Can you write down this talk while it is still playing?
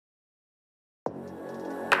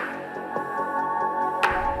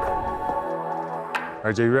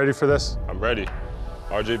RJ, you ready for this? I'm ready.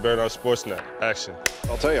 RJ Barrett on Sportsnet. Action.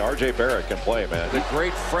 I'll tell you, RJ Barrett can play, man. The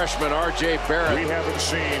great freshman RJ Barrett. We haven't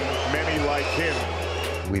seen many like him.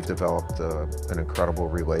 We've developed an incredible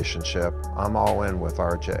relationship. I'm all in with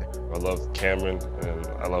RJ. I love Cameron, and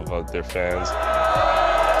I love their fans.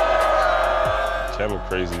 Cameron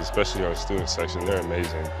crazy, especially our student section. They're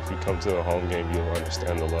amazing. If you come to a home game, you'll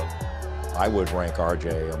understand the love. I would rank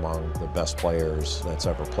RJ among the best players that's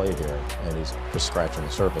ever played here, and he's just scratching the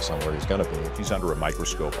surface on where he's going to be. He's under a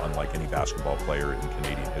microscope unlike any basketball player in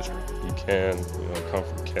Canadian history. You can, come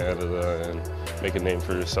from Canada and make a name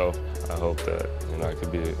for yourself. I hope that, I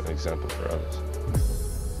could be an example for others.